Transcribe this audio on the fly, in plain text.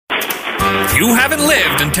You haven't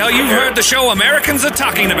lived until you've heard the show Americans are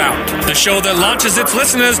talking about. The show that launches its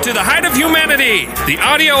listeners to the height of humanity. The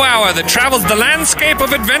audio hour that travels the landscape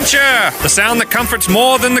of adventure. The sound that comforts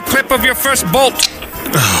more than the clip of your first bolt.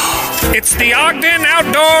 It's the Ogden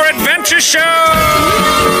Outdoor Adventure Show!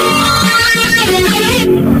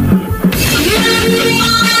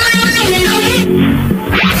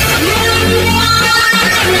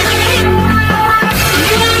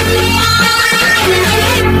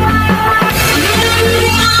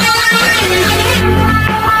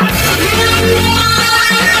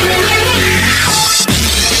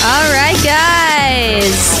 All right,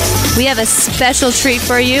 guys. We have a special treat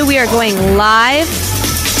for you. We are going live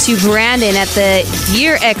to Brandon at the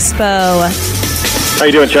Year Expo. How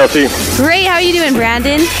you doing, Chelsea? Great. How are you doing,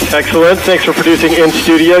 Brandon? Excellent. Thanks for producing in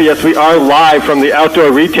studio. Yes, we are live from the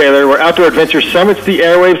Outdoor Retailer, where Outdoor Adventure summits the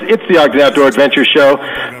airwaves. It's the Ogden Outdoor Adventure Show.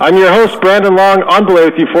 I'm your host, Brandon Long, on Bolle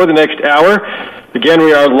with you for the next hour. Again,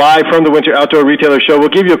 we are live from the Winter Outdoor Retailer Show. We'll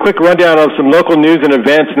give you a quick rundown of some local news and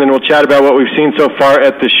events, and then we'll chat about what we've seen so far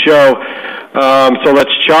at the show. So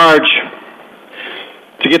let's charge.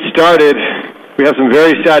 To get started, we have some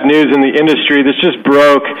very sad news in the industry. This just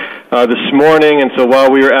broke this morning, and so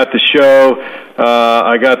while we were at the show,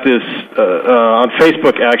 I got this on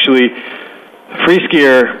Facebook, actually.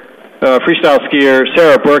 Freestyle skier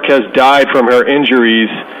Sarah Burke has died from her injuries.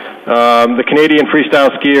 The Canadian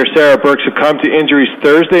freestyle skier Sarah Burke succumbed to injuries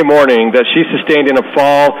Thursday morning that she sustained in a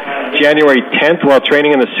fall January 10th while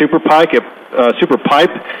training in the Super Pipe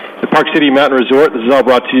at Park City Mountain Resort. This is all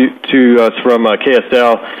brought to us from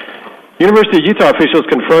KSL. University of Utah officials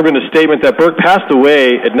confirmed in a statement that Burke passed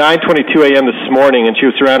away at 9:22 a.m. this morning, and she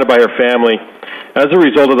was surrounded by her family. As a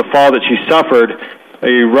result of the fall that she suffered,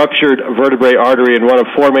 a ruptured vertebrae artery in one of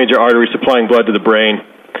four major arteries supplying blood to the brain.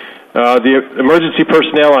 The emergency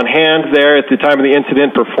personnel on hand there at the time of the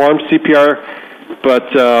incident performed CPR, but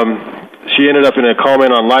she ended up in a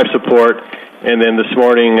coma on life support, and then this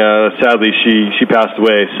morning, sadly, she passed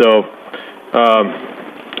away. So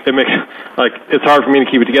it makes it's hard for me to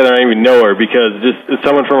keep it together. I don't even know her because it's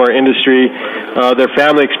someone from our industry. Their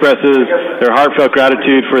family expresses their heartfelt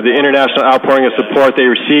gratitude for the international outpouring of support they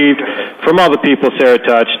received from all the people Sarah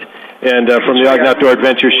touched. And from the Ogden Outdoor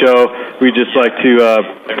Adventure Show, we'd just like to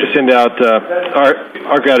send out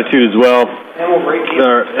our gratitude as well.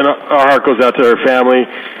 And our heart goes out to her family.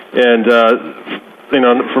 And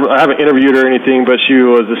I haven't interviewed her or anything, but she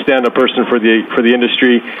was a stand-up person for the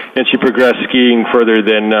industry, and she progressed skiing further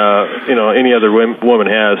than any other woman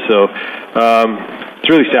has. So it's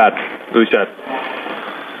really sad, really sad.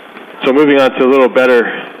 So moving on to a little better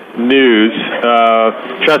news,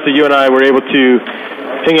 Trust that you and I were able to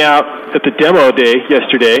hang out at the demo day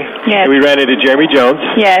yesterday. Yes. We ran into Jeremy Jones.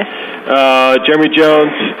 Yes. Jeremy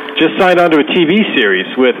Jones just signed on to a TV series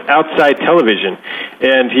with Outside Television,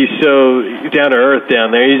 and he's so down to earth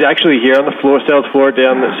down there. He's actually here on the sales floor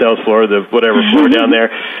down there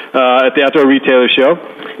at the Outdoor Retailer Show,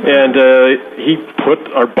 and he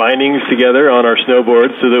put our bindings together on our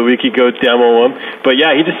snowboards so that we could go demo them. But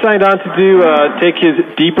yeah, he just signed on to take his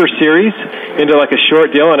Deeper series into like a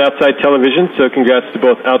short deal on Outside Television. So congrats to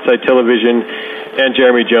both Outside Television and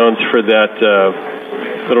Jeremy Jones for that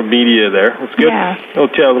little media there. That's good. Yeah. Little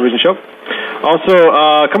television show. Also,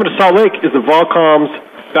 coming to Salt Lake is the Volcom's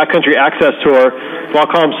Backcountry Access Tour.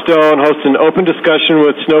 Volcom Stone hosts an open discussion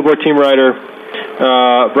with snowboard team rider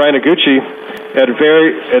Brian Aguchi at a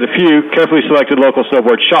few carefully selected local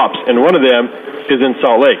snowboard shops, and one of them is in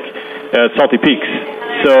Salt Lake at Salty Peaks.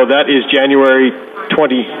 So that is January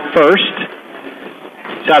 21st,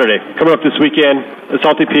 Saturday, coming up this weekend at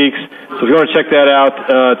Salty Peaks. So if you want to check that out,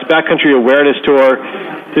 it's a backcountry awareness tour.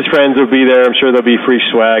 His friends will be there. I'm sure there'll be free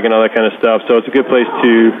swag and all that kind of stuff. So it's a good place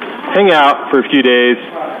to hang out for a few days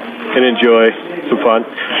and enjoy some fun.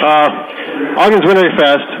 Ogden's Winter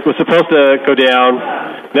Fest was supposed to go down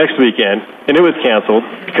next weekend, and it was canceled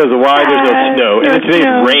because of why there's no snow. And then today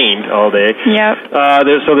it rained all day. Yep.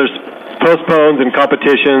 There's postpones and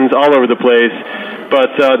competitions all over the place.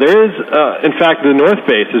 But there is, in fact, the North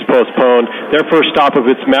Face is postponed. Their first stop of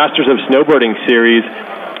its Masters of Snowboarding series.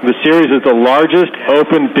 The series is the largest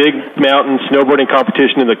open big mountain snowboarding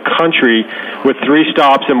competition in the country, with 3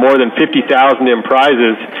 stops and more than 50,000 in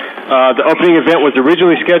prizes. The opening event was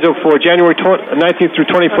originally scheduled for January 19th through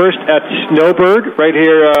 21st at Snowbird, right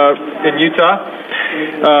here in Utah.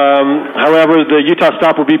 However, the Utah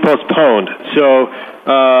stop will be postponed. So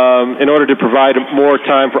in order to provide more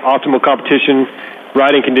time for optimal competition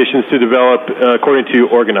riding conditions to develop according to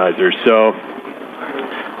organizers. So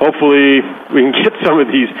hopefully we can get some of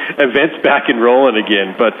these events back and rolling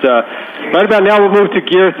again. But right about now, we'll move to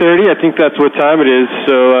Gear 30. I think that's what time it is.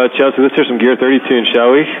 So, Chelsea, let's hear some Gear 30 tunes,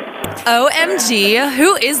 shall we? OMG,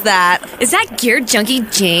 who is that? Is that Gear Junkie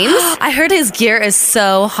James? I heard his gear is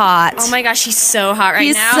so hot. Oh my gosh, he's so hot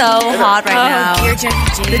right now. He's so hot right now. Gear Junkie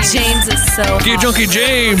James. The James is so hot. Gear Junkie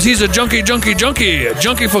James, he's a junkie. A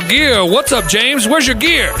junkie for gear. What's up, James? Where's your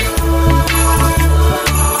gear?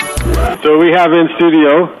 So we have in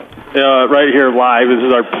studio, right here live, this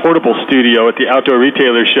is our portable studio at the Outdoor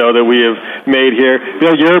Retailer Show that we have made here.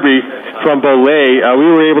 Bill Yerby from Bolle. We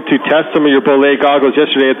were able to test some of your Bolle goggles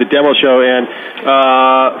yesterday at the demo show, and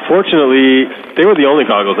fortunately, they were the only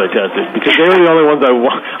goggles I tested because they were the only ones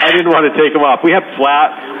I didn't want to take them off. We had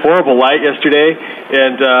flat, horrible light yesterday,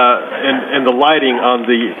 and the lighting on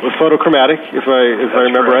the photo-chromatic, if I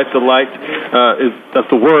remember right, the light that's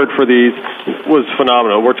the word for these, was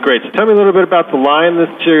phenomenal. It works great. So tell me a little bit about the line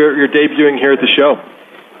that you're debuting here at the show.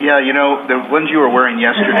 Yeah, you know, the lens you were wearing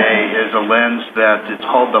yesterday is a lens that it's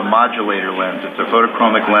called the modulator lens. It's a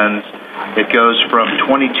photochromic lens. It goes from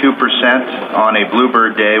 22% on a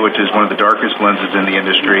bluebird day, which is one of the darkest lenses in the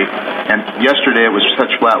industry. And yesterday it was such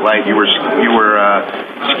flat light, you were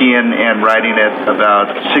skiing and riding at about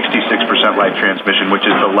 66% light transmission, which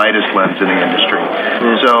is the lightest lens in the industry.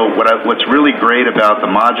 So what's really great about the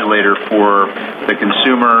modulator for the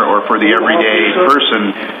consumer or for the everyday person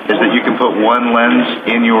is that you can put one lens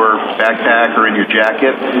in your backpack or in your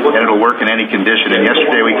jacket, and it'll work in any condition. And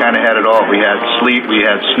yesterday we kind of had it all. We had sleet, we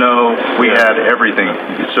had snow, we had everything.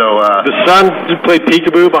 So the sun played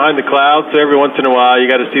peekaboo behind the clouds, so every once in a while you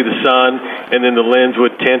got to see the sun, and then the lens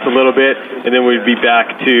would tint a little bit, and then we'd be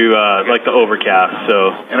back to like the overcast.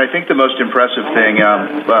 So, and I think the most impressive thing,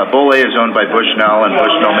 Bolle is owned by Bushnell, and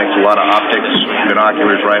Bushnell makes a lot of optics,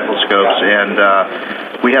 binoculars, rifle scopes, and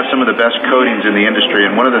we have some of the best coatings in the industry.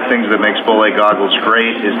 And one of the things that makes Bolle goggles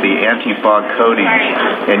great is the anti-fog coatings.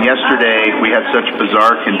 And yesterday we had such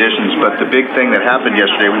bizarre conditions, but the big thing that happened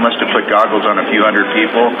yesterday, we must have put goggles on a few hundred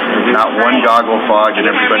people. Not one goggle fogged, and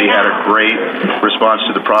everybody had a great response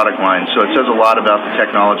to the product line. So it says a lot about the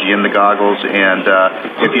technology in the goggles, and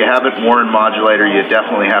if you haven't worn modulator, you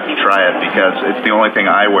definitely have to try it because it's the only thing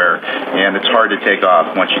I wear, and it's hard to take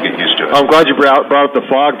off once you get used to it. I'm glad you brought up the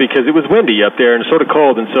fog because it was windy up there and sort of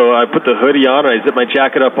cold, and so I put the hoodie on and I zipped my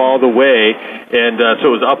jacket up all the way, and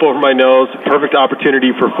so it was up over my nose, perfect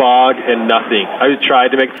opportunity for fog and nothing. I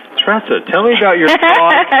tried to make... Tressa, tell me about your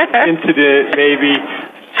fog incident, maybe.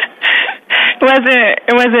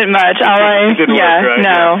 It wasn't much. Didn't work, right?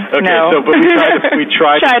 No. So, but we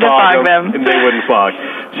tried to fog them, and they wouldn't fog.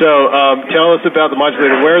 So, tell us about the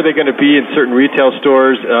modulator. Where are they going to be in certain retail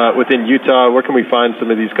stores within Utah? Where can we find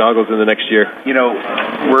some of these goggles in the next year? You know,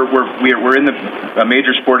 we're in the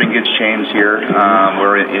major sporting goods chains here.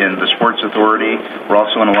 We're in the Sports Authority. We're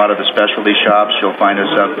also in a lot of the specialty shops. You'll find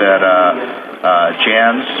us up at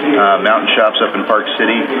Jan's Mountain Shops up in Park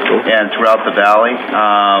City and throughout the valley.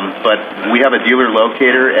 But we have a dealer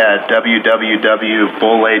locator at www.bolle.com.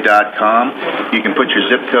 You can put your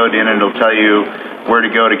zip code in and it'll tell you where to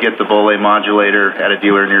go to get the Bolle modulator at a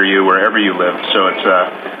dealer near you, wherever you live. So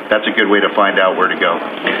that's a good way to find out where to go.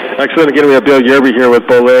 Excellent. Again, we have Bill Yerby here with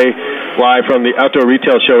Bolle, live from the Outdoor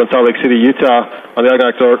Retail Show in Salt Lake City, Utah, on the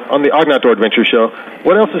Ogden Outdoor Adventure Show.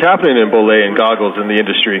 What else is happening in Bolle and goggles in the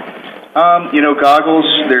industry? You know, goggles,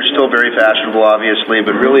 they're still very fashionable, obviously,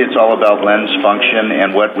 but really it's all about lens function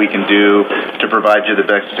and what we can do to provide you the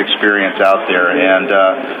best experience out there. And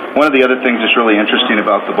one of the other things that's really interesting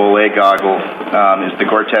about the Bolle goggle is the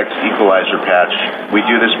Gore-Tex equalizer patch. We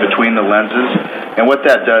do this between the lenses, and what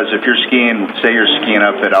that does, if you're skiing, say you're skiing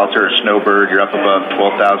up at Alta or Snowbird, you're up above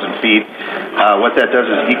 12,000 feet, what that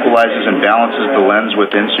does is equalizes and balances the lens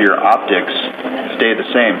within so your optics stay the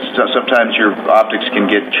same. So sometimes your optics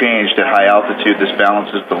can get changed at high altitude. This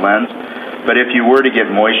balances the lens. But if you were to get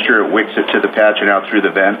moisture, it wicks it to the patch and out through the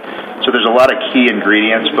vent. So there's a lot of key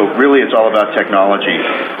ingredients, but really it's all about technology.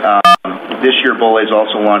 This year, Bolle is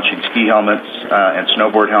also launching ski helmets and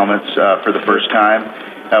snowboard helmets for the first time.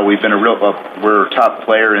 We've been we're a top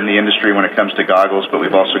player in the industry when it comes to goggles, but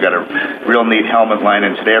we've also got a real neat helmet line,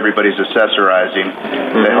 and today everybody's accessorizing.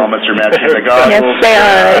 The helmets are matching the goggles. Yes, they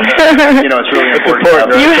are. You know, it's really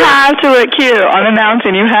important. You have to look cute on the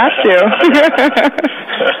mountain. You have to.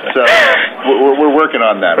 So we're working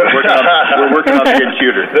on that. We're working on the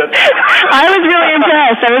computer. I was really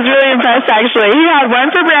impressed, actually. He had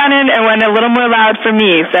one for Brandon and one a little more loud for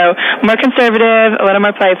me, so more conservative, a little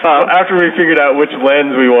more playful. After we figured out which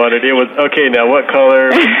lens we wanted. It was, okay, now what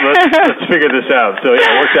color? Let's figure this out. So, yeah,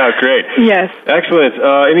 it worked out great. Yes. Excellent.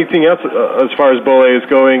 Anything else as far as Bolle is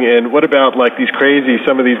going? And what about, like,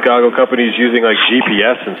 some of these goggle companies using, like,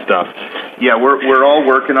 GPS and stuff? Yeah, we're all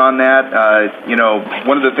working on that.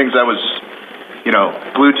 One of the things I was...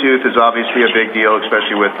 Bluetooth is obviously a big deal,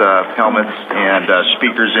 especially with helmets and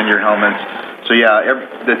speakers in your helmets. So, yeah,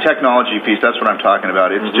 the technology piece, that's what I'm talking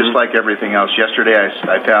about. It's just like everything else. Yesterday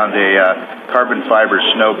I found a carbon fiber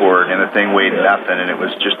snowboard, and the thing weighed nothing, and it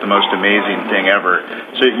was just the most amazing thing ever.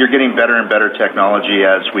 So you're getting better and better technology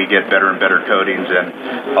as we get better and better coatings.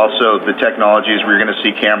 And also the technology is we're going to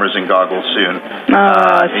see cameras and goggles soon.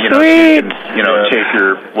 Sweet. So you can, take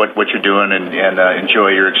what you're doing and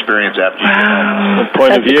enjoy your experience after you get home.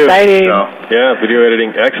 Point of view. Exciting. So, yeah, video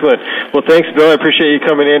editing. Excellent. Well, thanks, Bill. I appreciate you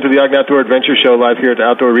coming in to the Ogden Outdoor Adventure Show live here at the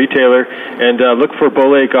Outdoor Retailer. And look for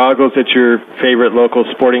Bolle goggles at your favorite local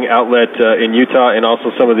sporting outlet in Utah, and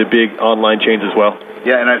also some of the big online chains as well.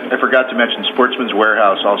 Yeah, and I forgot to mention Sportsman's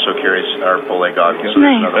Warehouse also carries our Bolle goggles. So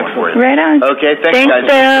there's another one for you. Right on. Okay, thanks guys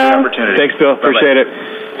for the opportunity. Thanks, Bill. Appreciate it.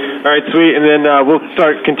 All right, sweet. And then we'll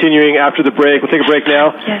start continuing after the break. We'll take a break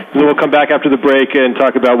now. Yes. And then we'll come back after the break and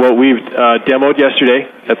talk about what we've demoed yesterday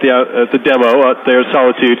at the demo out there at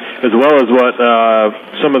Solitude, as well as what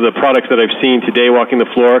some of the products that I've seen today walking the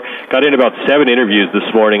floor. Got in about 7 interviews this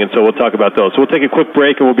morning, and so we'll talk about those. So we'll take a quick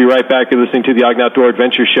break, and we'll be right back. You're listening to the Ogden Outdoor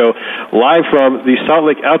Adventure Show live from the Salt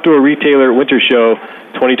Lake Outdoor Retailer Winter Show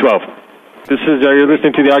 2012. This is, you're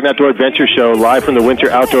listening to the Ogden Outdoor Adventure Show live from the Winter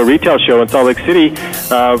Outdoor Retail Show in Salt Lake City.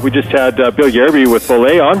 We just had Bill Yerby with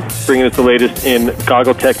Bolle on, bringing us the latest in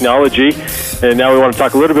goggle technology. And now we want to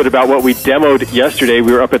talk a little bit about what we demoed yesterday.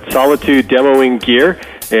 We were up at Solitude demoing gear,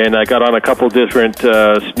 and I got on a couple different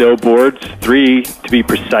snowboards, 3 to be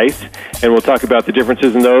precise. And we'll talk about the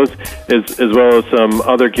differences in those, as well as some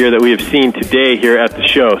other gear that we have seen today here at the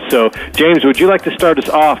show. So, James, would you like to start us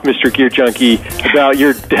off, Mr. Gear Junkie, about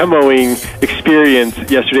your demoing experience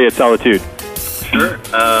yesterday at Solitude? Sure.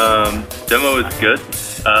 Demo was good.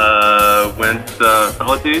 Went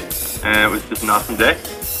Solitude, and it was just an awesome day.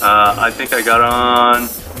 I think I got on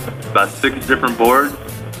about 6 different boards.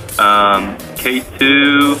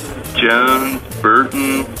 K2, Jones,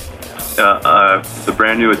 Burton, the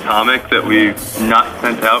brand new Atomic that we've not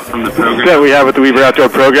sent out from the program. That we have with the Weaver Outdoor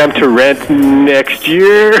program to rent next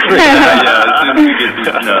year. Yeah, as soon as we get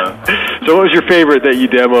the snow. So what was your favorite that you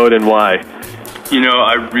demoed and why?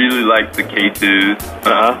 I really liked the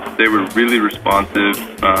K2s. They were really responsive,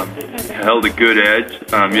 held a good edge.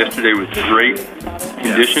 Yesterday was great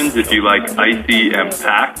conditions if you like icy and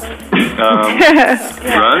packed run.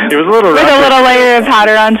 It was a little rough. With a little layer of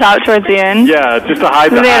powder on top towards the end. Yeah, just to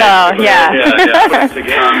hide the ice. Yeah.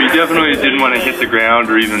 You definitely didn't want to hit the ground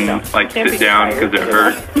or even sit down because it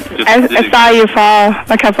hurt. I saw you fall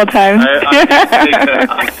a couple times.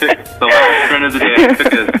 I took the last run of the day. I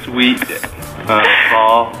took a sweet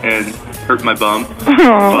fall and hurt my bum.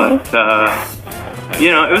 But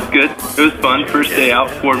it was good. It was fun. First day out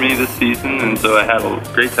for me this season, and so I had a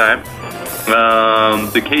great time.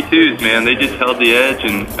 The K2s, man, they just held the edge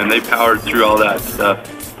and they powered through all that stuff.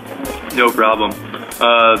 No problem.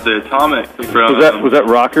 The Atomic from was that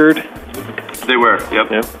rockered? They were. Yep.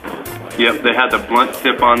 They had the blunt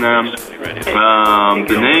tip on them.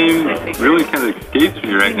 The name really kind of escapes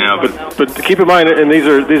me right now, but keep in mind, and these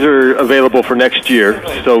are available for next year.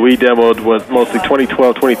 So we demoed was mostly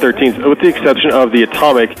 2012, 2013, with the exception of the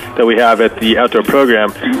Atomic that we have at the outdoor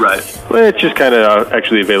program. Right. Well, it's just kind of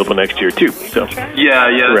actually available next year too. So yeah.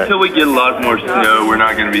 Correct. Until we get a lot more snow, we're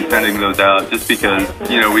not going to be sending those out just because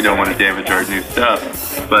we don't want to damage our new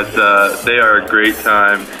stuff. But they are a great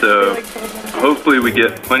time. So hopefully we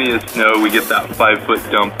get plenty of snow. We get that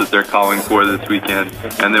 5-foot dump that they're calling for this weekend,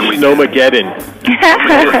 and then we Snowmageddon.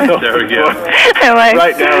 There we go.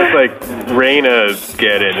 Right now it's like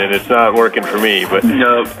Rain-a-geddon, and it's not working for me. But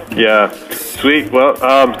nope. Yeah, sweet. Well,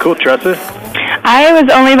 cool, Tressa. I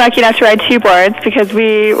was only lucky enough to ride 2 boards because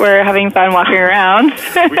we were having fun walking around.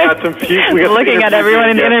 We got some looking at everyone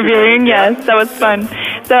and interviewing. Yes, that was fun.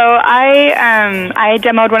 So I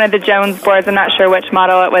demoed one of the Jones boards. I'm not sure which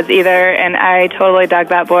model it was either, and I totally dug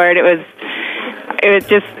that board. It was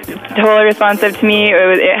just totally responsive to me.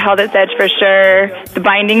 It held its edge for sure. The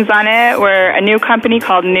bindings on it were a new company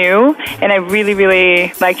called New, and I really,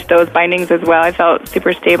 really liked those bindings as well. I felt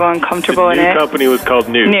super stable and comfortable in it. The new company was called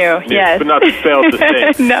New. New, yes. But not spelled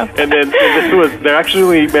the same. No. And then they're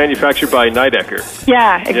actually manufactured by Nidecker.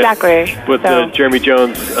 Yeah, exactly. Yeah, with Jeremy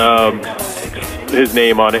Jones, his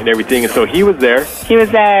name on it and everything, and so he was there. He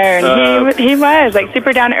was there, and he was like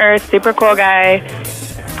super down to earth, super cool guy.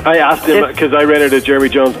 I asked him, because I rented a Jeremy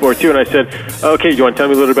Jones board too, and I said, okay, do you want to tell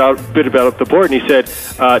me a little bit about the board? And he said,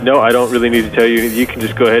 no, I don't really need to tell you. You can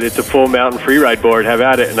just go ahead. It's a full mountain free ride board. Have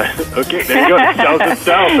at it. And I said, okay, there you go. It sells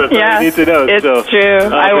itself. That's what I need to know. It's true.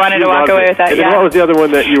 I wanted to walk away with that, And then what was the other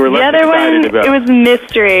one that you were less excited about? It was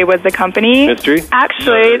Mystery was the company. Mystery?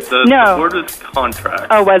 Actually, The board was Contract.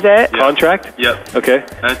 Oh, was it? Yeah. Contract? Yep. Okay.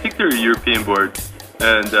 And I think they're a European board.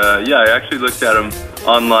 And I actually looked at them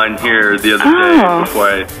online here the other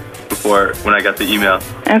day before when I got the email.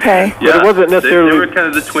 Okay. Yeah, but it wasn't necessarily. They were kind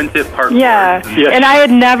of the twin tip park boards. And I had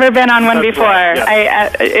never been on one before. Right.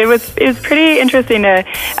 Yeah. It was pretty interesting to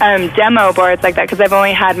demo boards like that because I've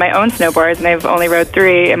only had my own snowboards and I've only rode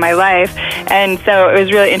 3 in my life, and so it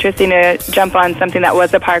was really interesting to jump on something that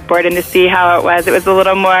was a park board and to see how it was. It was a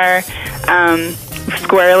little more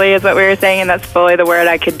squirrely is what we were saying, and that's fully the word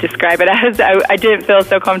I could describe it as. I didn't feel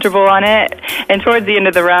so comfortable on it, and towards the end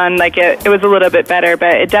of the run, like it was a little bit better,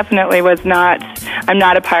 but it definitely was not. I'm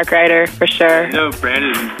not a park rider for sure. No,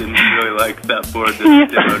 Brandon didn't really like that board.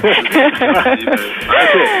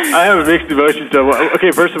 I have a mixed emotions.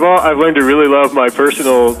 Okay, first of all, I've learned to really love my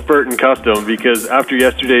personal Burton Custom because after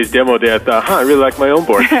yesterday's demo day, I thought, I really like my own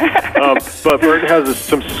board. But Burton has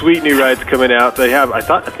some sweet new rides coming out. They have, I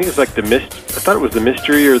think it's like the Mist. I thought it was the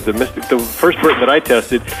Mystery or the first Burton that I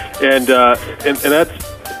tested, and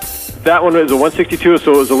that one is a 162,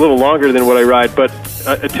 so it was a little longer than what I ride. But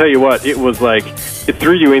I tell you what, it was like it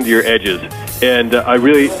threw you into your edges, and I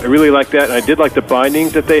really liked that. And I did like the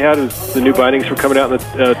bindings that they had. The new bindings were coming out in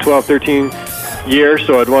the 12-13 year,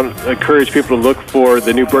 so I'd want to encourage people to look for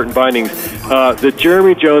the new Burton bindings. The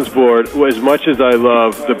Jeremy Jones board, as much as I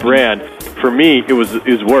love the brand, for me, it was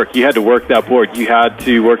work. You had to work that board. You had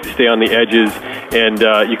to work to stay on the edges, and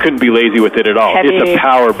you couldn't be lazy with it at all. Heavy. It's a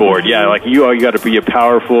power board. Yeah, like you got to be a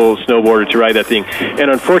powerful snowboarder to ride that thing. And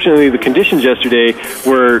unfortunately, the conditions yesterday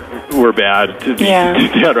were bad. To be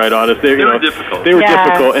downright honest, they were difficult. They were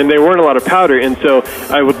difficult, and there weren't a lot of powder. And so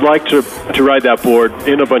I would like to ride that board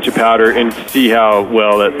in a bunch of powder and see how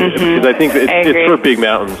well that. Because I think it's for big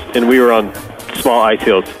mountains, and we were on small ice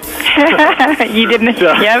hills. You didn't.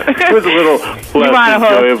 So it was a little less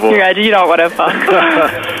enjoyable. You don't want to fall.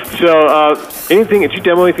 So, anything? Did you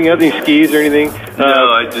demo anything else? Any skis or anything?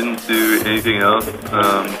 No, I didn't do anything else.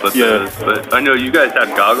 But I know you guys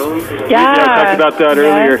had goggles. Yeah, I talked about that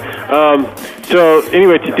earlier. So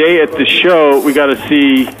anyway, today at the show, we got to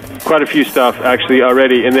see quite a few stuff actually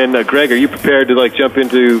already. And then, Greg, are you prepared to jump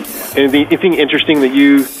into anything interesting that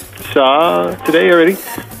you saw today already?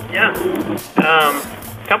 Yeah,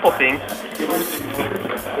 couple things.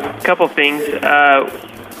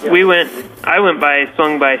 I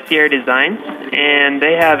swung by Sierra Designs, and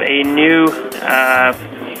they have a new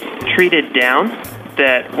treated down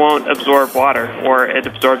that won't absorb water, or it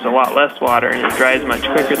absorbs a lot less water, and it dries much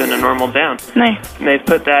quicker than a normal down. Nice. And they've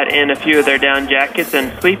put that in a few of their down jackets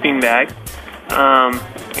and sleeping bags.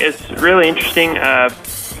 It's really interesting.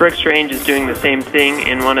 Brooks Range is doing the same thing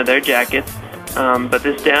in one of their jackets. But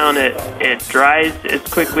this down, it dries as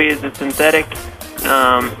quickly as a synthetic.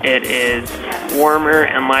 It is warmer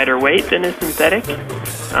and lighter weight than a synthetic.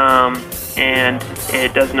 And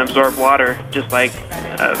it doesn't absorb water, just like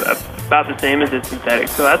about the same as a synthetic.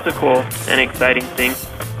 So that's a cool and exciting thing.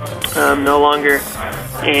 No longer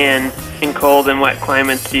in cold and wet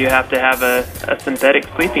climates do you have to have a synthetic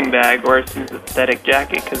sleeping bag or a synthetic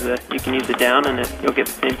jacket, because you can use it down and you'll get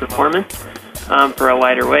the same performance for a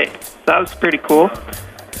lighter weight. So that was pretty cool.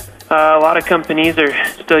 A lot of companies are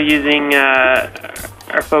still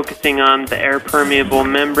are focusing on the air permeable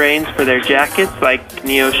membranes for their jackets, like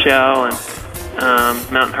NeoShell and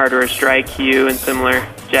Mountain Hardwear Strike Hue and similar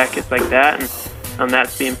jackets like that, and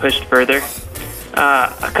that's being pushed further.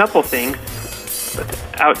 A couple things.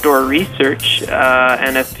 Outdoor Research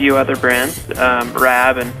and a few other brands,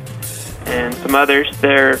 Rab and some others,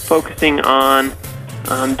 they're focusing on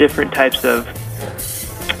different types of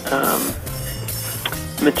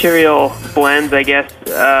material blends, I guess.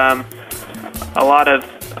 A lot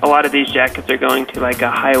of these jackets are going to like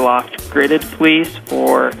a high loft gridded fleece,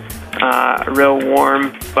 or a real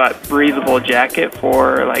warm but breathable jacket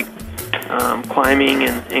for like climbing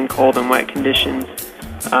in cold and wet conditions.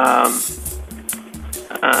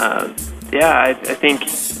 I think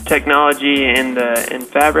technology in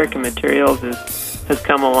fabric and materials has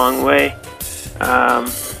come a long way.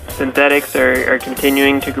 Synthetics are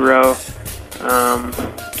continuing to grow.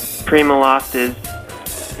 Primaloft is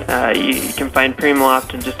you can find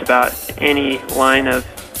Primaloft in just about any line of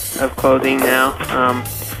clothing now.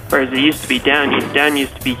 Whereas it used to be down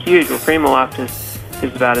used to be huge. Well, Primaloft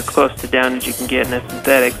is about as close to down as you can get in a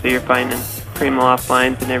synthetic. So you're finding Primaloft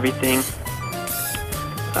lines and everything.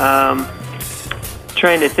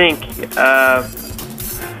 Trying to think.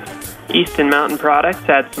 Easton Mountain Products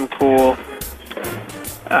had some cool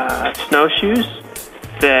snowshoes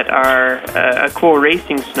that are a cool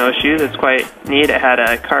racing snowshoe that's quite neat. It had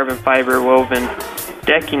a carbon fiber woven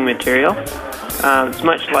decking material. It's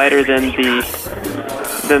much lighter than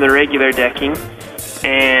the regular decking,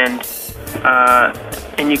 and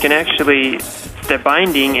you can actually, the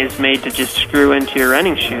binding is made to just screw into your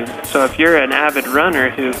running shoe. So if you're an avid runner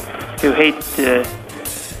who hates the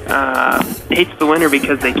winter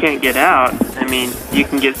because they can't get out, I mean, you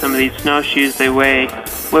can get some of these snowshoes. They weigh a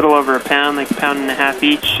little over a pound, like 1.5 pounds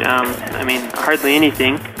each. I mean, hardly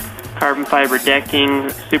anything. Carbon fiber decking,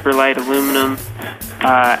 super light aluminum,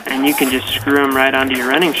 and you can just screw them right onto your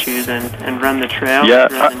running shoes and run the trail. Yeah,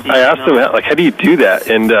 I asked him, like, how do you do that?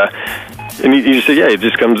 And he just said, yeah, it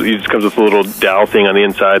just comes with a little dowel thing on the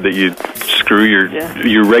inside that you screw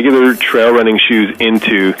your regular trail running shoes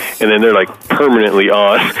into, and then they're like permanently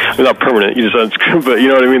on. Well, not permanent, you just unscrew, but you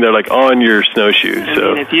know what I mean? They're like on your snowshoes.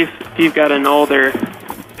 So if you've got an older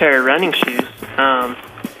pair of running shoes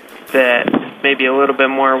that maybe a little bit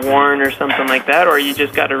more worn or something like that, or you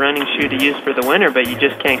just got a running shoe to use for the winter, but you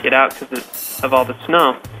just can't get out because of all the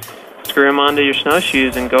snow, screw them onto your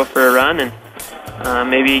snowshoes and go for a run, and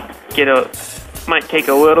maybe might take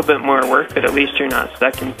a little bit more work, but at least you're not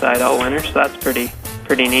stuck inside all winter, so that's pretty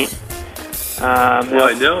neat. Well,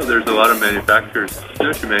 I know there's a lot of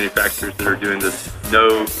snowshoe manufacturers that are doing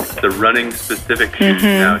the running specific shoes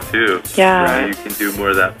now too. Yeah. You can do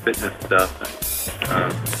more of that fitness stuff.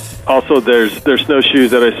 also, there's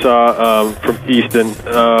snowshoes that I saw from Easton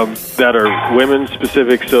that are women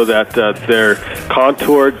specific, so that they're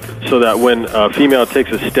contoured, so that when a female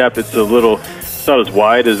takes a step, it's not as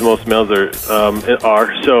wide as most males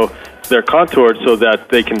are. So they're contoured so that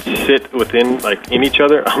they can sit within, like, in each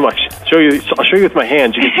other. I'm like, I'll show you with my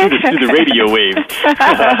hands. You can see this through the radio waves.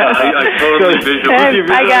 I totally visualize.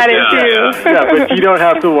 I got it too. Yeah, but you don't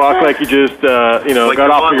have to walk like you just like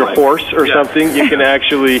got off of your horse or something. You can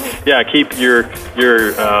actually keep your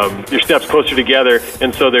steps closer together,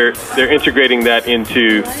 and so they're integrating that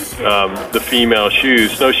into the female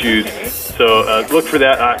snowshoes. So look for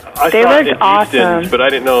that. I saw it in Easton, but I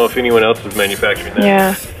didn't know if anyone else was manufacturing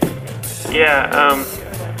that. Yeah,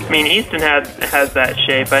 I mean, Easton has that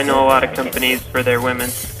shape. I know a lot of companies for their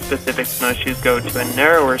women's specific snowshoes go to a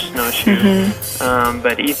narrower snowshoe,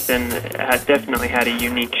 but Easton has definitely had a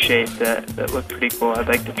unique shape that looked pretty cool. I'd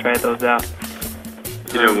like to try those out.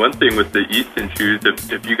 You know, one thing with the Easton shoes,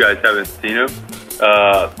 if you guys haven't seen them,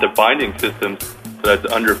 the binding system that's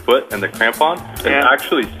underfoot and the crampon is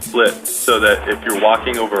actually split, so that if you're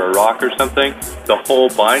walking over a rock or something, the whole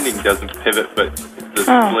binding doesn't pivot, but the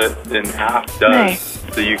split in half does. Nice.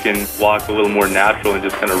 So you can walk a little more natural and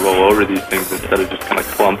just kind of roll over these things instead of just kind of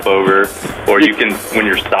clump over. Or you can, when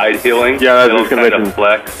you're side heeling, it'll kind of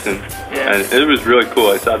flex. And it was really cool.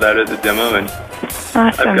 I saw that at the demo, and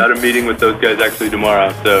awesome. I've got a meeting with those guys actually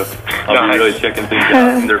tomorrow, so I'll be really checking things out.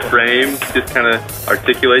 And their frame just kind of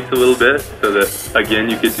articulates a little bit, so that, again,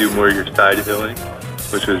 you could do more of your side heeling,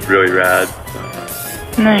 which was really rad.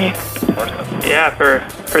 Nice. Yeah,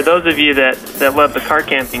 for those of you that love the car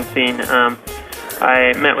camping scene,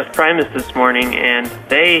 I met with Primus this morning, and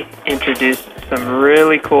they introduced some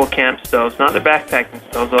really cool camp stoves. Not the backpacking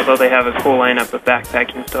stoves, although they have a cool lineup of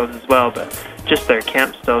backpacking stoves as well, but just their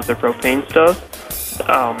camp stoves, their propane stoves.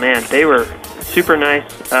 Oh man, they were super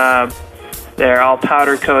nice. They're all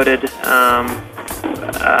powder coated,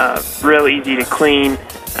 real easy to clean.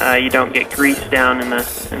 You don't get grease down in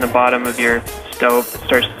the bottom of your stove. It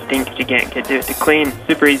starts to stink if you can't get it to clean.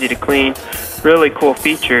 Super easy to clean. Really cool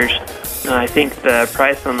features. I think the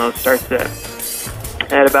price on those starts at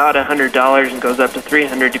about $100 and goes up to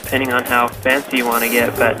 $300 depending on how fancy you want to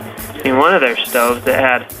get. But in one of their stoves, it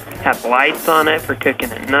had lights on it for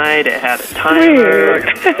cooking at night. It had a timer.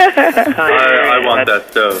 I want that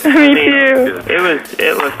stove. Me too.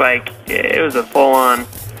 It looked like it was a full-on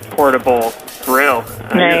portable grill.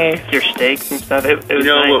 Nice. Your steaks and stuff. It was nice.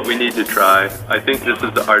 nice. What we need to try? I think this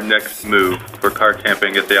is our next move for car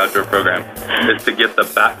camping at the outdoor program, is to get the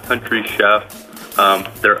Backcountry Chef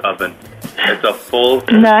their oven. It's a full, like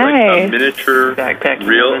a miniature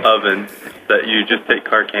real oven that you just take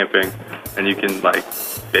car camping, and you can like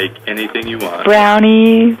bake anything you want.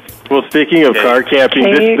 Brownies. Well, speaking of car camping,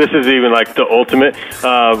 this is even like the ultimate.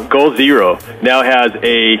 Goal Zero now has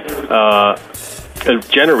a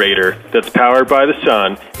generator that's powered by the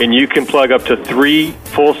sun, and you can plug up to 3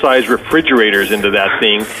 full-size refrigerators into that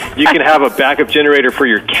thing. You can have a backup generator for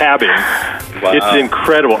your cabin. Wow. It's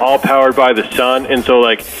incredible, all powered by the sun. And so,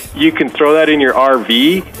 like, you can throw that in your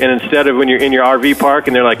RV, and instead of when you're in your RV park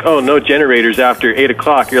and they're like, oh, no generators after 8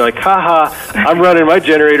 o'clock, you're like, haha, I'm running my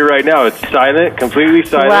generator right now. It's silent, completely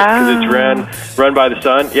silent, because it's run by the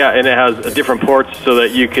sun. Yeah, and it has different ports so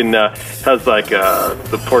that you can, has like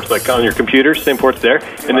the ports like on your computer, same ports there.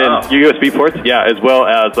 And then your USB ports, as well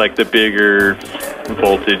as like the bigger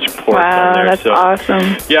voltage ports on there. That's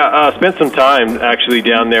awesome. Yeah, spent some time actually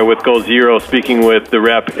down there with Goal Zero speaking with the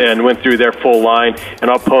rep and went through their full line, and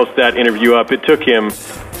I'll post that interview up. It took him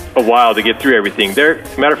a while to get through everything.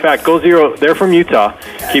 Matter of fact, Goal Zero, they're from Utah.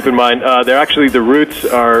 Keep in mind, they're actually, the roots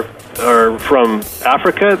are from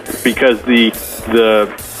Africa, because the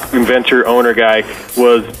inventor owner guy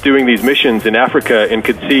was doing these missions in Africa and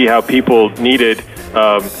could see how people needed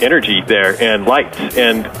energy there and lights,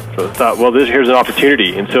 and so thought, well, here's an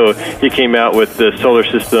opportunity. And so he came out with the solar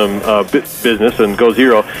system business and Go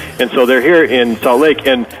Zero. And so they're here in Salt Lake,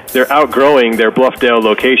 and they're outgrowing their Bluffdale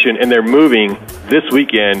location, and they're moving this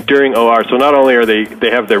weekend during OR. So not only are they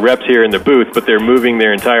have their reps here in the booth, but they're moving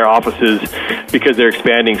their entire offices because they're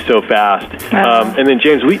expanding so fast. And then,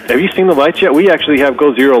 James, have you seen the lights yet? We actually have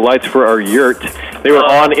Go Zero lights for our yurt. They were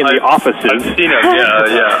on in the offices. I've seen them,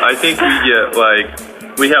 yeah. I think we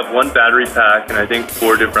get, we have one battery pack and I think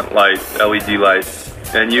 4 different lights, LED lights.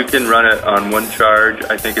 And you can run it on one charge.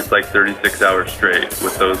 I think it's like 36 hours straight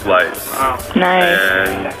with those lights. Wow. Nice.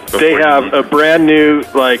 And they have a brand new,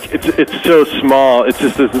 like, it's so small. It's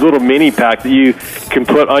just this little mini pack that you can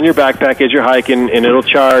put on your backpack as you're hiking, and it'll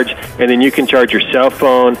charge. And then you can charge your cell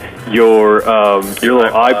phone, your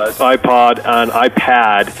little iPod, and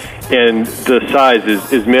iPad. And the size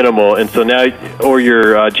is minimal, and so now, or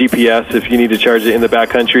your GPS if you need to charge it in the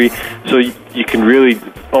backcountry, so you can really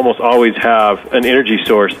almost always have an energy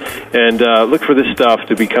source. And look for this stuff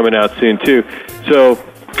to be coming out soon too. So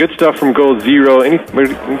good stuff from Goal Zero.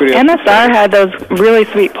 Anybody else? MSR had those really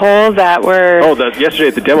sweet poles that were... Oh, that yesterday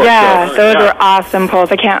at the demo show. Yeah, those were awesome poles.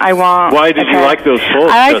 Why did you like those poles?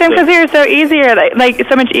 I like them because they're so easier, like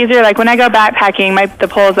so much easier. Like when I go backpacking, the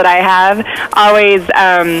poles that I have always...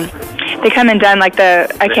 they come in done like the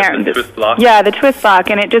twist lock? Yeah, the twist lock,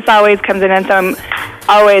 and it just always comes in, and so I'm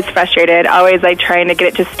always frustrated, always like trying to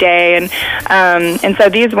get it to stay, and so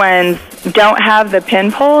these ones don't have the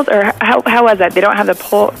pin poles, or how was that? They don't have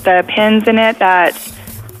the pins in it.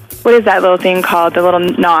 What is that little thing called? The little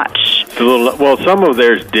notch. Well, some of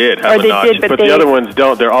theirs did have a notch, but the other ones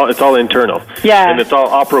don't. It's all internal. Yeah. And it's all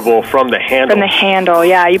operable from the handle. From the handle,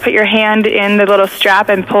 yeah. You put your hand in the little strap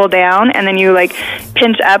and pull down, and then you like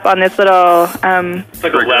pinch up on this little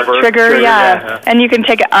like a lever. Trigger, yeah. And you can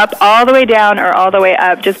take it up all the way down or all the way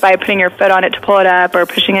up just by putting your foot on it to pull it up or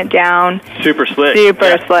pushing it down. Super slick.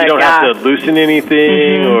 Super slick. You don't have to loosen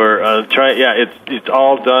anything or try. Yeah, it's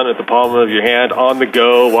all done at the palm of your hand on the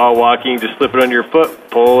go while walking. Just slip it on your foot,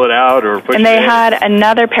 pull it out, or push it in. And they had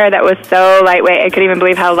another pair that was so lightweight. I couldn't even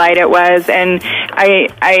believe how light it was. And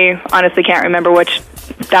I honestly can't remember which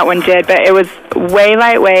that one did, but it was way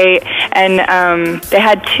lightweight. And they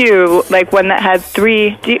had 2, like one that had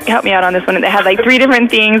 3. Help me out on this one. They had like 3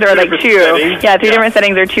 different things, or like 2. Settings. Yeah, 3 different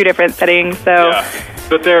settings or 2 different settings. So. Yeah.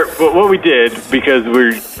 But what we did, because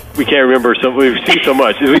we can't remember, we've seen so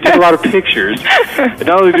much, is we took a lot of pictures. And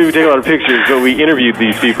not only did we take a lot of pictures, but we interviewed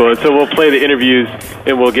these people. And so we'll play the interviews,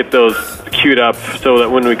 and we'll get those queued up so that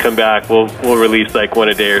when we come back, we'll release like one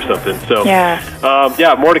a day or something. So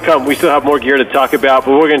more to come. We still have more gear to talk about,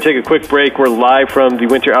 but we're going to take a quick break. We're live from the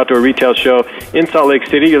Winter Outdoor Retail Show in Salt Lake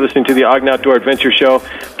City. You're listening to the Ogden Outdoor Adventure Show.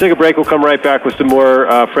 We'll take a break. We'll come right back with some more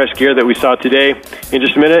fresh gear that we saw today. In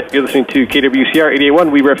just a minute, you're listening to KWCR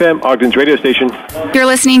 88.1 Weber FM, Ogden's radio station. You're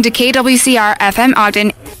listening to KWCR FM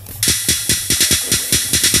Ogden.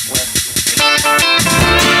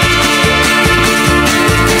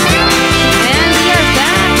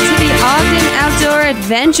 Outdoor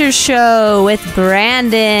Adventure Show with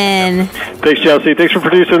Brandon. Thanks, Chelsea. Thanks for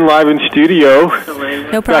producing live in studio.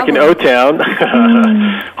 No problem. Back in O-Town.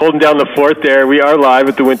 Holding down the fort there. We are live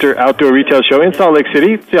at the Winter Outdoor Retail Show in Salt Lake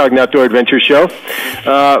City. It's the Ogden Outdoor Adventure Show.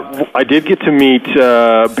 I did get to meet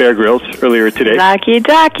Bear Grylls earlier today. Lucky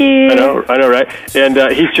ducky. I know, right? And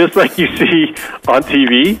he's just like you see on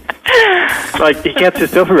TV. Like, he can't sit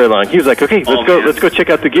still for very long. He was like, okay, let's go check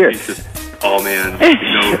out the gear. All man,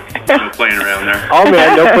 no playing around there. All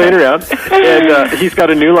man, no playing around. And he's got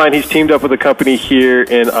a new line. He's teamed up with a company here,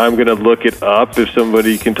 and I'm going to look it up. If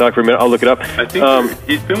somebody can talk for a minute, I'll look it up. I think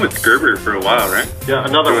he's been with Gerber for a while, right? Yeah,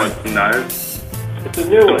 another one. Knives. It's a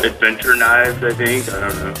new one. Adventure knives, I think. I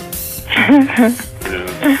don't know.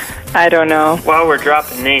 I don't know. While we're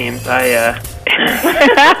dropping names, I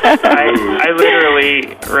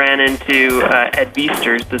literally ran into Ed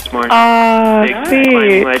Beasters this morning. Big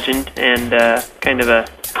climbing legend and kind of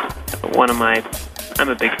I'm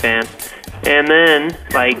a big fan. And then,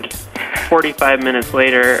 like 45 minutes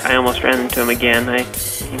later, I almost ran into him again.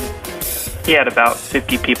 He had about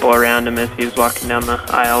 50 people around him as he was walking down the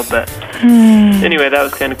aisle, but anyway, that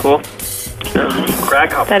was kind of cool.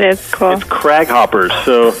 Crag hoppers. That is cool. It's crag hoppers.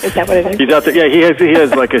 So is that what it is? He's out there. Yeah, he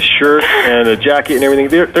has like a shirt and a jacket and everything.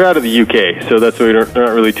 They're out of the UK, so that's why we're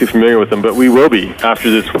not really too familiar with them. But we will be after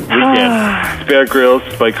this weekend. Bear Grylls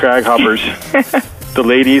by Crag Hoppers. The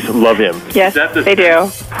ladies love him. Yes, they do.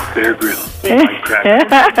 Bear Grylls. Like crag. Is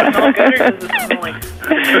that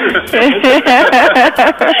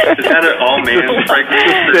an all-man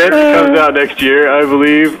fragrance? It comes out next year, I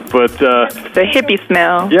believe. But the hippie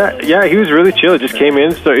smell. Yeah, he was really chill. Just came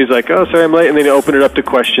in, so he's like, "Oh, sorry, I'm late," and then he opened it up to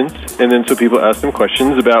questions, and then so people asked him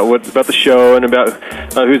questions about the show and about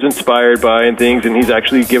who's inspired by and things. And he's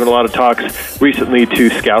actually given a lot of talks recently to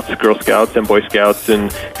Scouts, Girl Scouts, and Boy Scouts, and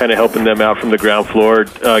kind of helping them out from the ground floor,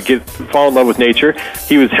 fall in love with nature.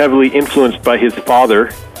 He was heavily influenced by his father.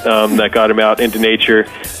 That got him out into nature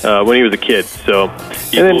when he was a kid. So,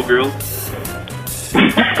 Evil girls?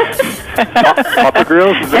 Papa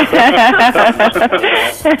Grills?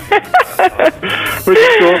 Which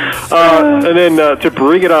is cool. And then to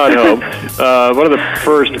bring it on home, one of the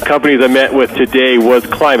first companies I met with today was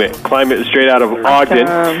Climate. Climate is straight out of Ogden.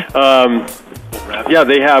 Yeah,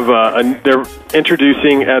 they have. They're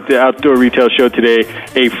introducing at the outdoor retail show today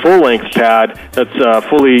a full-length pad that's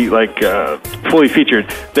fully featured.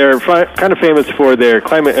 They're kind of famous for their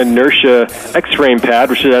Climate Inertia X-Frame pad,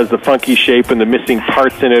 which has the funky shape and the missing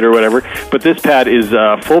parts in it or whatever. But this pad is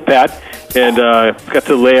full pad, and got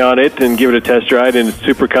to lay on it and give it a test ride, and it's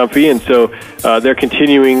super comfy. And so they're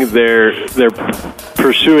continuing they're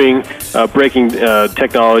pursuing breaking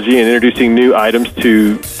technology and introducing new items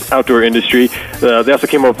to outdoor industry. They also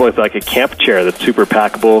came up with like a camp chair that's super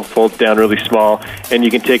packable, folds down really small, and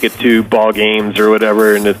you can take it to ball games or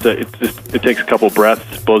whatever, and it takes a couple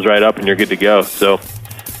breaths, blows right up, and you're good to go. So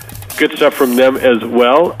good stuff from them as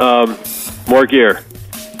well. More gear.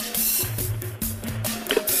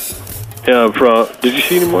 Did you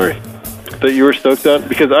see any more that you were stoked on?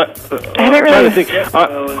 Because I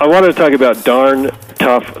wanted to talk about Darn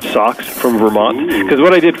Tough socks from Vermont. Because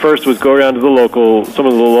what I did first was go around to some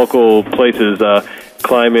of the local places,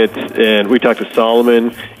 Climate, and we talked to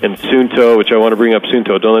Solomon and Sunto, which I want to bring up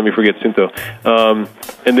Sunto. Don't let me forget Sunto.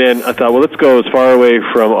 And then I thought, well, let's go as far away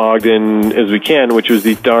from Ogden as we can, which was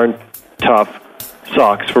the Darn Tough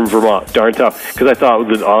socks from Vermont. Darn Tough, because I thought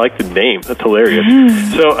I like the name. That's hilarious.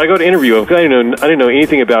 So I go to interview them because I didn't know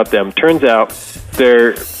anything about them. Turns out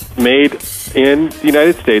they're made in the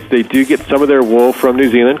United States. They do get some of their wool from New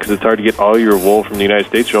Zealand because it's hard to get all your wool from the United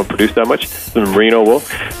States. You don't produce that much. The merino wool.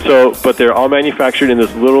 But they're all manufactured in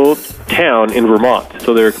this little town in Vermont.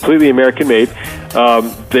 So they're completely American made.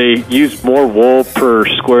 They use more wool per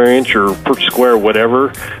square inch or per square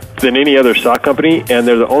whatever than any other sock company, and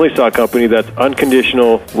they're the only sock company that's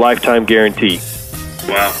unconditional lifetime guarantee.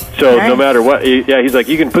 Wow. So no matter what, he's like,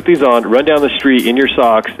 you can put these on, run down the street in your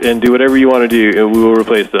socks, and do whatever you want to do, and we will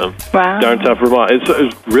replace them. Wow. Darn Tough Vermont.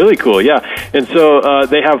 It's really cool, yeah. And so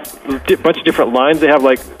they have a bunch of different lines. They have,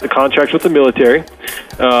 like, the contracts with the military,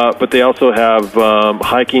 but they also have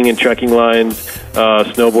hiking and trekking lines,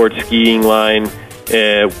 snowboard, skiing line,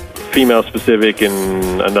 female-specific,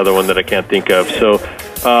 and another one that I can't think of. So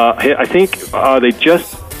I think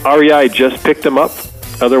REI just picked them up.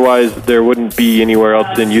 Otherwise, there wouldn't be anywhere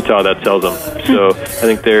else in Utah that sells them. So I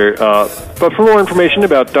think they're... but for more information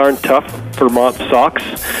about Darn Tough Vermont socks,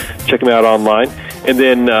 check them out online. And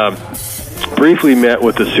then briefly met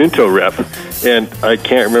with the Sunto rep, and I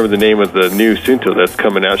can't remember the name of the new Sunto that's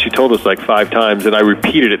coming out. She told us like 5 times, and I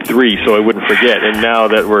repeated it 3 so I wouldn't forget. And now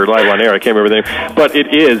that we're live on air, I can't remember the name. But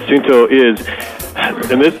Sunto is...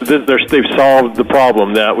 And they've solved the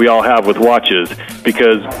problem that we all have with watches,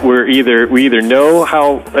 because we either know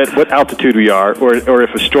at what altitude we are, or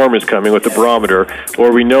if a storm is coming with the barometer,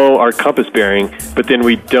 or we know our compass bearing, but then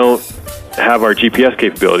we don't have our GPS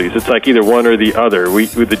capabilities. It's like either one or the other.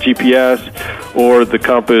 With the GPS or the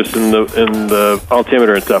compass and the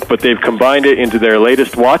altimeter and stuff. But they've combined it into their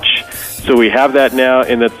latest watch, so we have that now,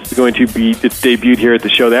 and it's debuted here at the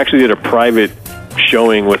show. They actually did a private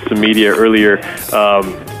showing with some media earlier.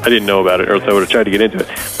 I didn't know about it, or else I would have tried to get into it.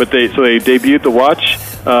 But they debuted the watch.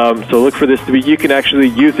 So look for this to be. You can actually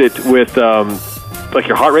use it with like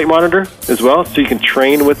your heart rate monitor as well, so you can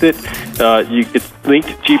train with it. It's linked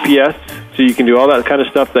to GPS, so you can do all that kind of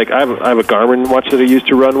stuff. Like I have a Garmin watch that I used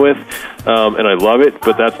to run with, and I love it,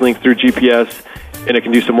 but that's linked through GPS, and it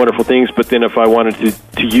can do some wonderful things. But then if I wanted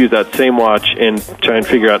to use that same watch and try and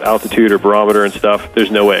figure out altitude or barometer and stuff,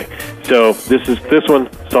 there's no way. So this one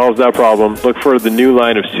solves that problem. Look for the new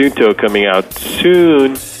line of Sunto coming out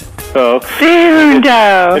soon. Sunto.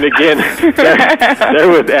 And again, they're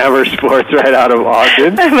with Amber Sports right out of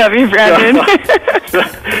Ogden. I love you, Brandon.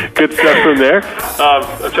 Good stuff from there.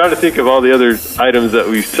 I'm trying to think of all the other items that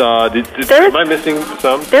we saw. Am I missing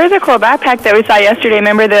some? There was a cool backpack that we saw yesterday.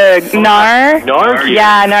 Remember the NAR? NAR?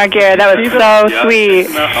 Yeah, NAR gear. That was so sweet.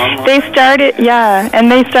 They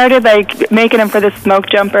started like making them for the smoke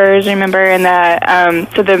jumpers, remember? And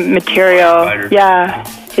the material. Yeah.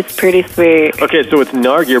 It's pretty sweet. Okay, so it's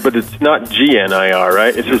NAR gear, but it's not GNIR,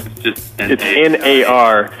 right? It's just it's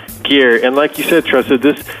NAR gear. And like you said, Tressa,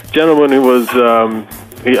 this gentleman who was,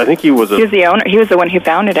 I think he was the owner. He was the one who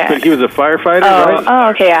founded it. But he was a firefighter, right? Oh,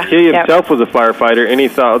 okay, yeah. He himself was a firefighter, and he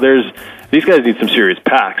thought these guys need some serious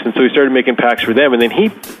packs, and so he started making packs for them, and then he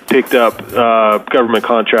picked up government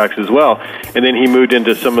contracts as well, and then he moved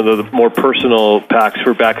into some of the more personal packs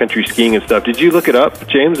for backcountry skiing and stuff. Did you look it up,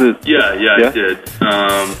 James? Yeah, I did.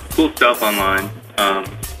 Cool stuff online.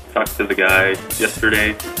 Talked to the guy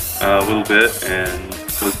yesterday a little bit, and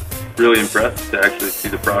was really impressed to actually see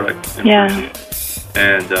the product in person.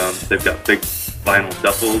 And they've got big vinyl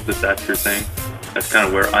duffels, if that's your thing. That's kind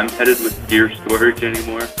of where I'm headed with gear storage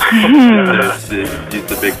anymore. Use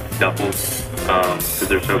the big duffels because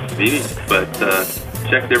they're so convenient. But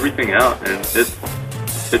checked everything out, and it's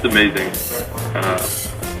amazing.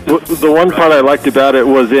 The one part I liked about it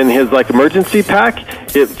was in his emergency pack,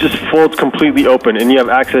 it just folds completely open, and you have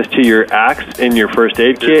access to your axe and your first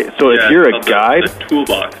aid kit. So if you're a guide, the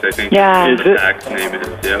toolbox, I think. Yeah, is it? Axe name is.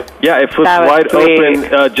 Yep. Yeah, it flips wide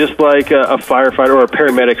open, just like a firefighter or a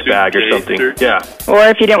paramedic's bag or something. Yeah. Or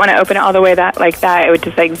if you didn't want to open it all the way like that, it would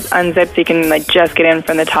just unzip so you can just get in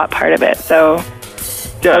from the top part of it. So.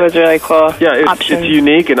 Yeah. That was really cool. Yeah, it's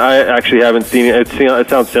unique, and I actually haven't seen it. It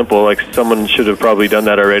sounds simple, like someone should have probably done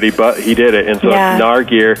that already, but he did it. And so it's NAR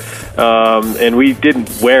gear, and we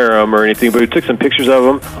didn't wear them or anything, but we took some pictures of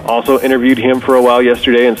him. Also interviewed him for a while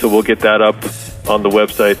yesterday, and so we'll get that up on the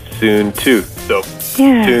website soon too. So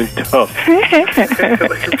soon.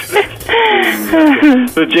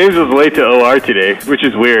 So James was late to OR today, which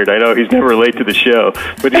is weird. I know he's never late to the show,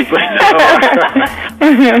 but he's late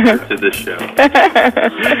to this show.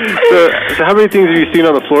 So how many things have you seen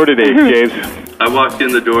on the floor today, James? I walked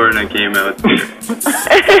in the door and I came out.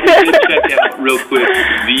 Check out real quick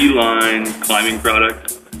V-Line climbing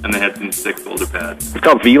product, and they had some 6 boulder pads. It's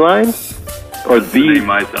called V-Line? Or like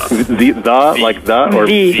the? Or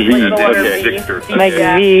V. Okay. Like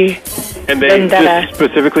V. And they just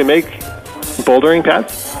specifically make bouldering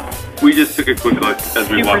pads? We just took a quick look as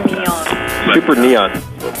we walked in. Super neon.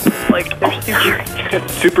 Like, they're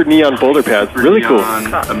super neon boulder pads. Super really neon,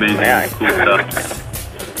 cool. Amazing, cool stuff.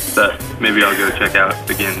 That maybe I'll go check out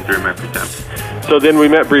again during my free time. So then we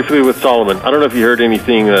met briefly with Solomon. I don't know if you heard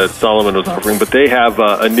anything that Solomon was offering, but they have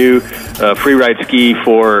a new free ride ski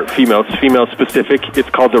for females, female specific. It's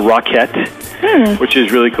called the Rockette, which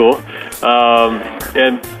is really cool.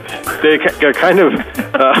 And they got kind of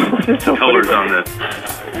colors on this.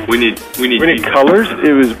 We need colors.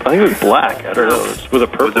 It was, I think it was black. I don't know. It was a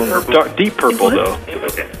purple. Dark, deep purple though.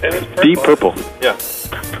 Okay. Deep purple. Yeah.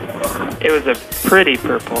 It was a pretty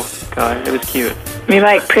purple color. It was cute. We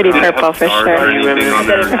like pretty purple for sure.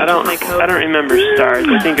 I don't remember stars.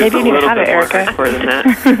 I think it was a little bit more hardcore than that.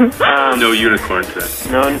 No unicorns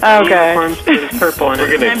then. No unicorns, but it was purple.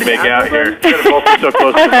 We're going to make out here. We're going to both be so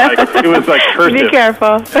close to the mic. It was like cursive. Be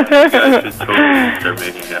careful. Guys just totally start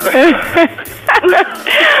making out.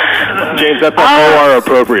 James, that's not OR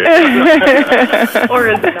appropriate. Or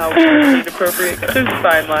is it not inappropriate? There's a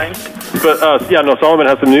fine line. But Solomon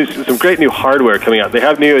has some great new hardware coming out. They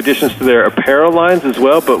have new additions to their apparel lines as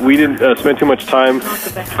well, but we didn't spend too much time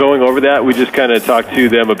going over that. We just kind of talked to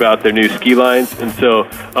them about their new ski lines, and so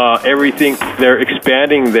everything, they're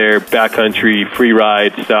expanding their backcountry free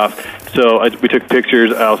ride stuff. So we took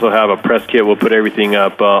pictures. I also have a press kit. We'll put everything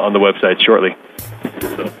up on the website shortly.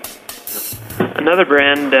 Another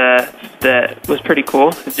brand that was pretty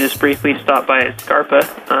cool, just briefly stopped by at Scarpa.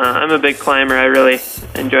 I'm a big climber. I really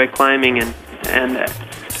enjoy climbing, and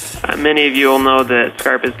many of you will know that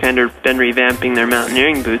Scarpa's kind of been revamping their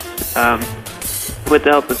mountaineering boots with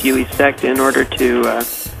the help of Huey Stecht in order to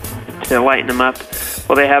lighten them up.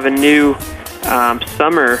 Well, they have a new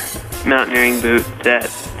summer mountaineering boot that,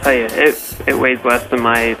 I tell you, it it weighs less than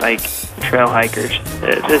my trail hikers.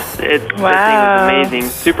 This thing Wow. was amazing,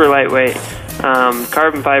 super lightweight,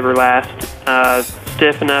 carbon fiber last,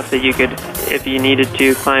 stiff enough that you could, if you needed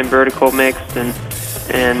to, climb vertical mixed and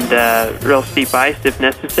real steep ice if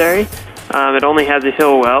necessary. It only has a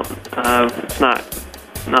hill welt. It's not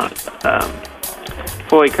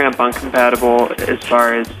fully crampon compatible as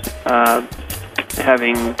far as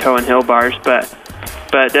having toe and hill bars, but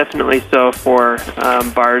definitely so for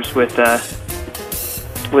bars with the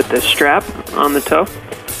strap on the toe.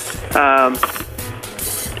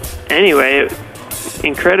 Anyway,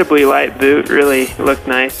 incredibly light boot, really looked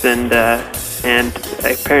nice, and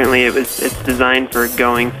apparently it's designed for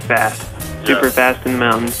going fast, super fast in the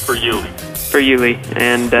mountains. For Yulee. For Yulee,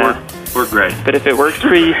 and we're great. But if it works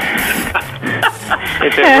for you,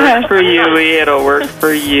 if it works for Yulee, it'll work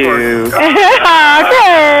for you. Okay.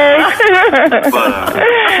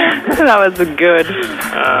 That was good.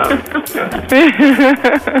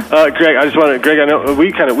 Greg, I know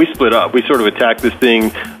we split up. We sort of attacked this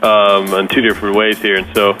thing in two different ways here, and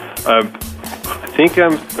so I think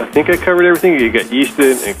I covered everything. You got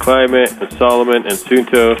Easton and Climate and Solomon and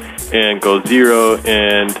Sunto and Gold Zero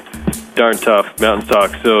and Darn Tough Mountain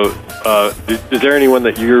Stock. So, is there anyone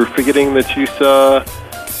that you're forgetting that you saw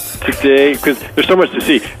today? Because there's so much to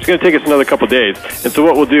see. It's going to take us another couple days. And so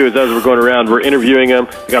what we'll do is, as we're going around, we're interviewing them.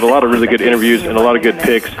 We got a lot of really good interviews and a lot of good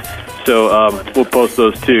picks. So we'll post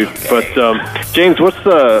those too. But James,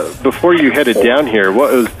 before you headed down here,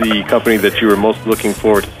 what was the company that you were most looking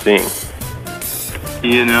forward to seeing?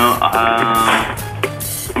 You know,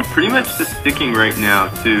 I'm pretty much just sticking right now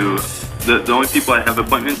to the only people I have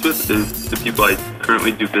appointments with is the people I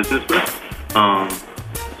currently do business with.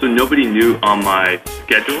 So nobody new on my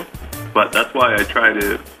schedule, but that's why I try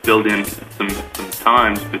to build in some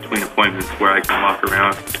times between appointments where I can walk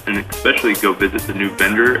around and especially go visit the new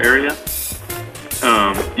vendor area.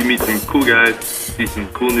 You meet some cool guys, see some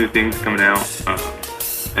cool new things coming out,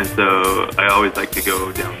 and so I always like to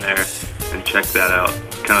go down there and check that out,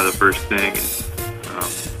 kind of the first thing, and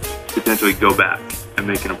potentially go back and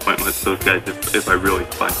make an appointment with those guys if I really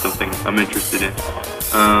find something I'm interested in.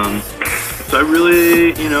 So I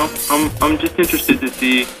really, I'm just interested to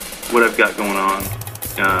see what I've got going on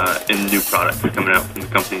in new products coming out from the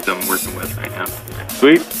companies I'm working with right now.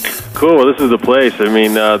 Sweet. Cool. Well, this is the place. I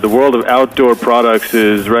mean, the world of outdoor products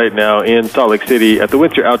is right now in Salt Lake City at the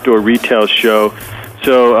Winter Outdoor Retail Show.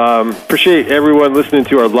 So appreciate everyone listening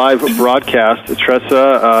to our live broadcast.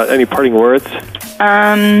 Tressa, any parting words?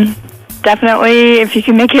 Definitely, if you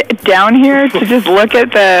can make it down here to just look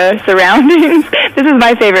at the surroundings. This is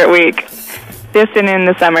my favorite week. This and in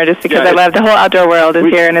the summer, just because I love the whole outdoor world is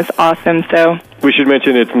here and it's awesome. So we should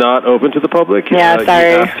mention it's not open to the public. Yeah,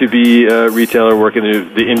 sorry. You have to be a retailer working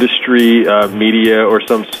in the industry, media, or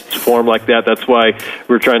some form like that. That's why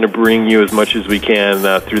we're trying to bring you as much as we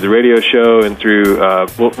can through the radio show and through,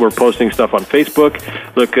 we're posting stuff on Facebook.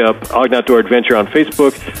 Look up Ogden Outdoor Adventure on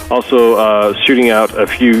Facebook. Also shooting out a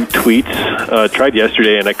few tweets. Tried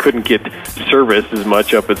yesterday and I couldn't get service as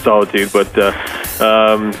much up at Solitude, but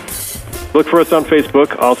look for us on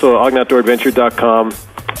Facebook. Also, OgdenOutdoorAdventure.com.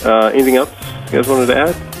 Anything else you guys wanted to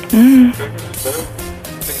add?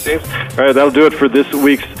 All right, that'll do it for this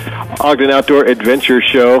week's Ogden Outdoor Adventure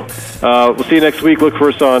Show. We'll see you next week. Look for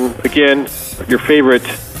us on, again, your favorite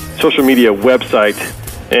social media website.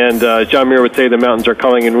 And as John Muir would say, the mountains are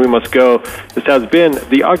calling and we must go. This has been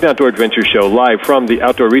the Ogden Outdoor Adventure Show, live from the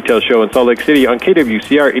Outdoor Retail Show in Salt Lake City on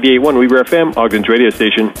KWCR 88.1 Weber FM, Ogden's radio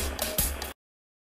station.